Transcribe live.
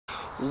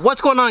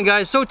What's going on,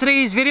 guys? So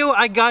today's video,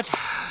 I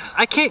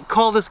can't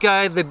call this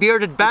guy the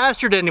bearded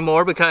bastard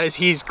anymore because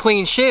he's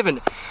clean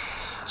shaven.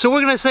 So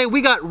we're gonna say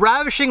we got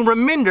Ravishing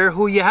Reminder,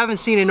 who you haven't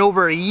seen in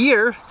over a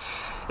year,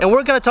 and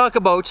we're gonna talk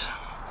about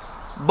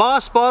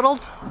Boss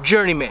Bottled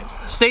Journeyman.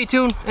 Stay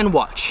tuned and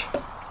watch.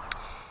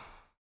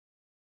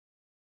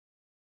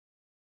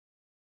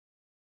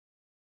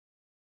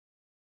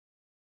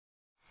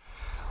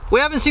 We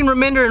haven't seen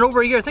Reminder in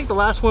over a year. I think the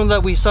last one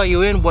that we saw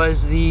you in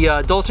was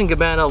the Dolce &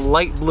 Gabbana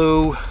light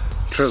blue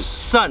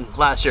Sun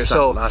last year.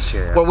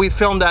 Yeah. Where we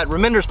filmed at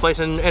Reminder's place,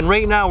 and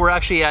right now we're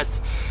actually at,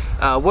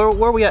 where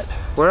are we at?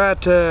 We're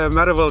at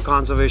Meadowville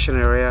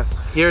Conservation Area.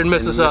 Here in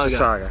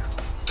Mississauga.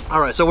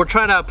 Alright, so we're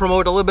trying to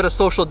promote a little bit of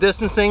social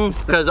distancing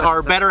because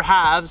our better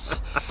halves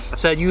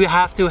said you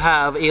have to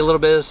have a little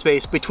bit of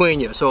space between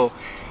you. So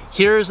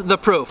here's the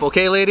proof,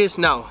 okay ladies?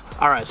 Now,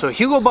 alright, so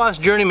Hugo Boss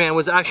Journeyman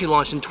was actually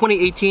launched in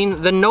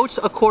 2018. The notes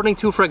according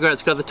to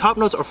Fragrantica, the top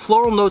notes are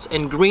floral notes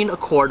and green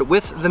accord,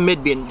 with the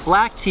mid being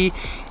black tea,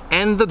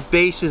 and the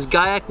base is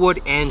Gaiac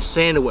wood and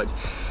sandalwood.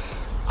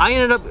 I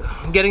ended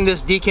up getting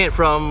this decant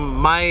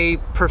from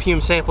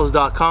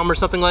myperfumesamples.com or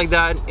something like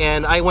that,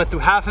 and I went through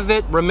half of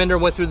it. Reminder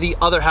went through the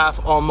other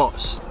half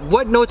almost.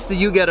 What notes did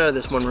you get out of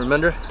this one,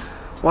 Reminder?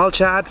 Well,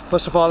 Chad,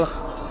 first of all,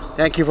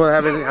 thank you for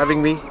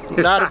having me.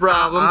 Not a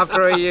problem.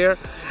 After a year.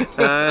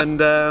 And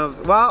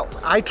well,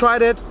 I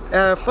tried it.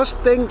 First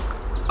thing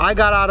I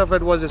got out of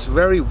it was this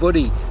very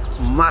woody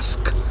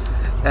musk,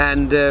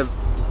 and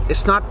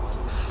it's not,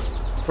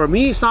 for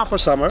me, it's not for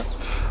summer.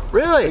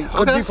 Really? It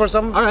could be for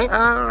some. All right.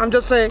 I'm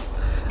just saying.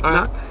 All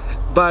right.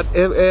 But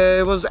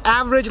it was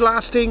average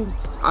lasting.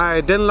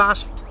 I didn't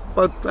last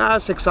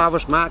about 6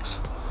 hours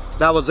max.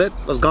 That was it.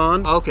 Was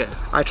gone. Okay.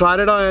 I tried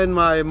it on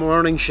my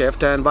morning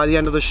shift, and by the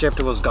end of the shift,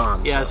 it was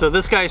gone. Yeah. So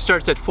this guy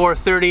starts at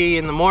 4:30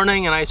 in the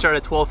morning, and I start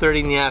at 12:30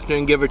 in the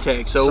afternoon, give or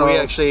take. So we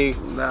actually.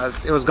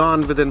 It was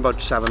gone within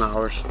about 7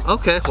 hours.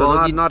 Okay. So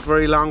well, not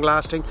very long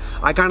lasting.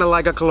 I kind of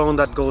like a cologne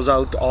that goes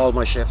out all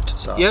my shift.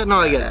 So yeah. No,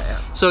 I get it. Yeah.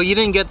 So you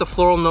didn't get the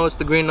floral notes,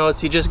 the green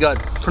notes. You just got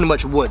pretty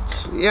much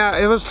woods. Yeah.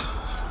 It was.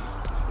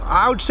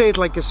 I would say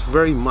it's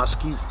very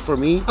musky for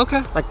me.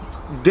 Okay. Like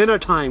dinner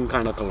time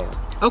kind of cologne.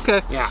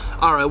 Okay. Yeah.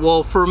 All right.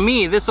 Well, for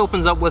me, this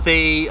opens up with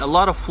a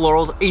lot of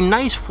florals,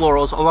 nice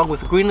florals, along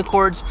with green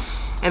accords,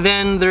 and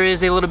then there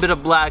is a little bit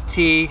of black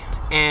tea,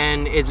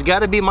 and it's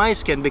got to be my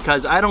skin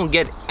because I don't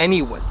get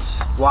any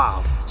woods.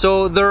 Wow.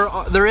 So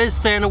there is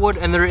sandalwood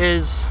and there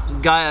is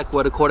Gaiac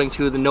wood according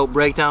to the note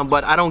breakdown,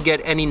 but I don't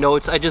get any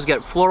notes. I just get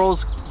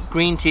florals,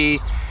 green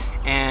tea,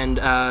 and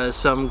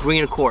some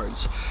green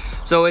accords.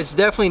 So it's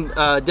definitely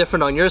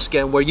different on your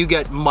skin, where you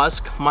get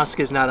musk. Musk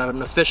is not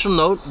an official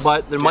note,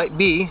 but there might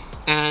be,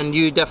 and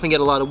you definitely get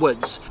a lot of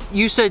woods.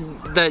 You said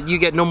that you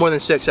get no more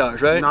than 6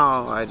 hours, right?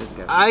 No, I didn't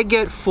get it. I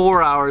get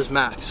 4 hours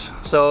max.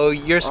 So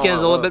your skin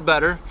is a little bit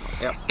better.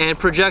 Yep. And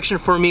projection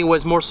for me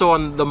was more so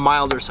on the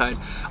milder side.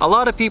 A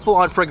lot of people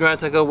on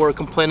Fragrantica were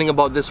complaining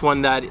about this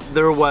one, that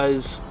there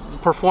was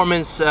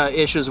performance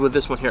issues with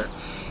this one here.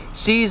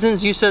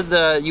 Seasons, you said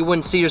that you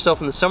wouldn't see yourself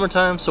in the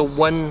summertime, so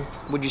when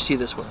would you see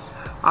this one?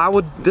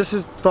 This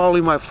is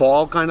probably my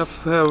fall kind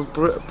of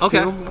okay.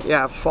 film.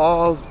 Yeah,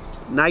 fall,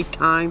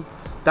 nighttime.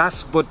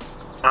 That's what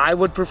I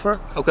would prefer.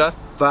 Okay.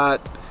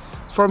 But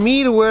for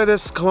me to wear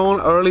this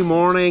cologne early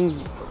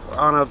morning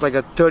on like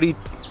a 30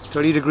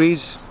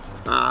 degrees,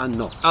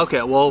 no.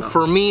 Okay, well, no.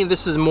 For me,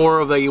 this is more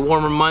of a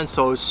warmer month,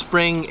 so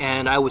spring,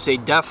 and I would say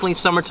definitely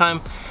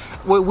summertime.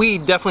 We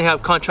definitely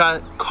have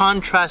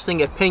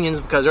contrasting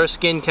opinions because our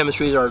skin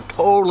chemistries are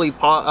totally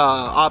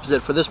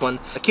opposite for this one.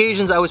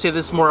 Occasions, I would say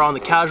this is more on the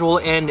casual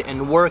end,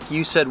 and work,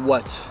 you said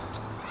what?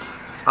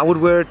 I would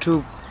wear it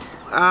to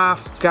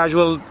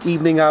casual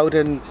evening out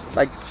and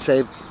like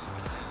say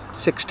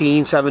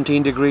 16,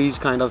 17 degrees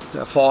kind of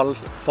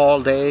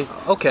fall day.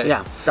 Okay.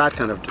 Yeah, that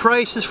kind of.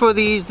 Prices for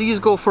these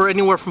go for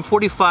anywhere from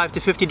 $45 to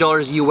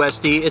 $50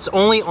 USD. It's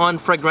only on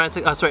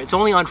it's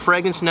only on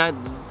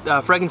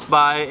FragranceNet, Fragrance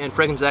Buy, and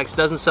Fragrance X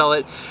doesn't sell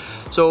it.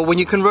 So when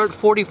you convert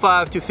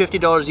 $45 to $50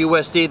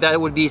 USD, that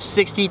would be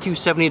 $60 to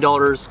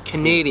 $70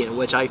 Canadian,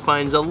 which I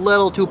find is a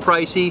little too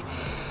pricey.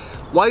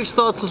 Wife's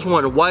thoughts on this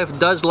one. Wife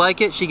does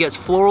like it. She gets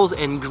florals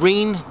and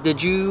green.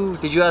 Did you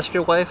ask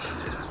your wife?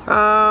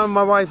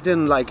 My wife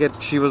didn't like it.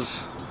 She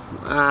was,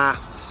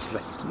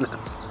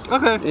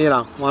 okay. You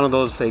know, one of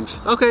those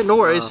things. Okay, no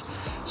worries.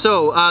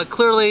 So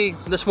clearly,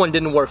 this one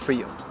didn't work for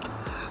you.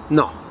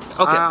 No.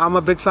 Okay. I'm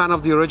a big fan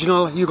of the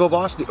original Hugo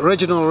Boss, the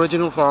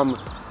original from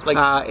like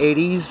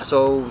 80s.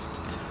 So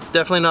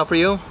definitely not for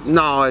you.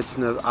 No, it's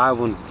not. I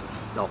wouldn't.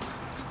 No.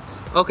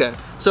 Okay,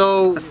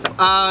 so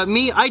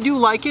me, I do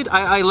like it.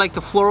 I like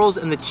the florals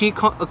and the tea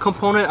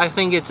component. I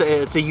think it's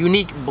a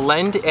unique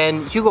blend,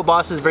 and Hugo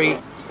Boss is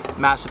very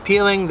mass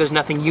appealing. There's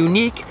nothing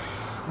unique,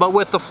 but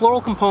with the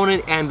floral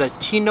component and the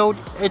tea note,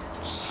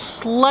 it's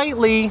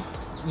slightly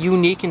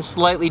unique and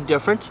slightly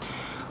different,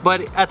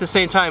 but at the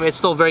same time, it's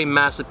still very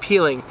mass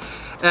appealing.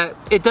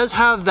 It does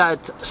have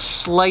that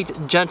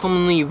slight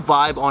gentlemanly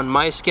vibe on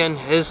my skin.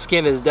 His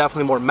skin is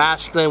definitely more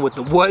masculine with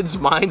the woods.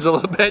 Mine's a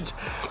little bit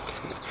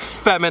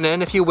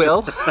feminine, if you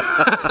will.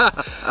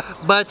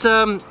 But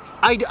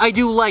I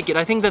do like it.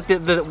 I think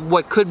that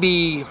what could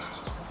be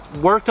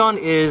worked on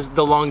is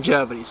the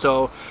longevity.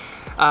 So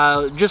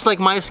just like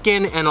my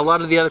skin and a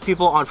lot of the other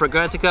people on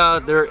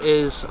Fragrantica, there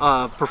is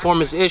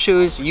performance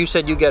issues. You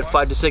said you get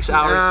 5 to 6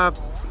 hours.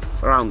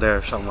 Around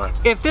there somewhere.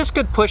 If this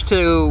could push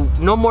to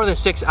no more than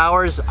 6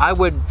 hours, I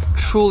would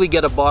truly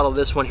get a bottle of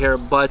this one here.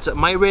 But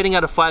my rating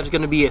out of 5 is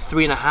going to be a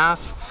 3.5.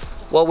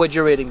 What would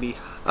your rating be?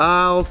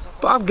 I'll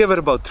give it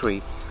about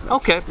 3.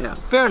 Okay, yeah.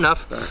 Fair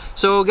enough. Fair.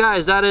 So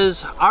guys, that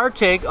is our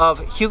take of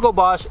Hugo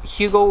Boss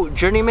Hugo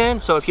Journeyman.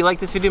 So if you like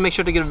this video, make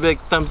sure to give it a big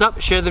thumbs up,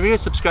 share the video,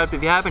 subscribe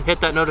if you haven't,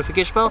 hit that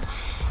notification bell.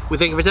 We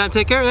thank you for your time,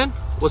 take care, and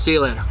we'll see you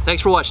later.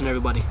 Thanks for watching,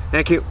 everybody.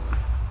 Thank you.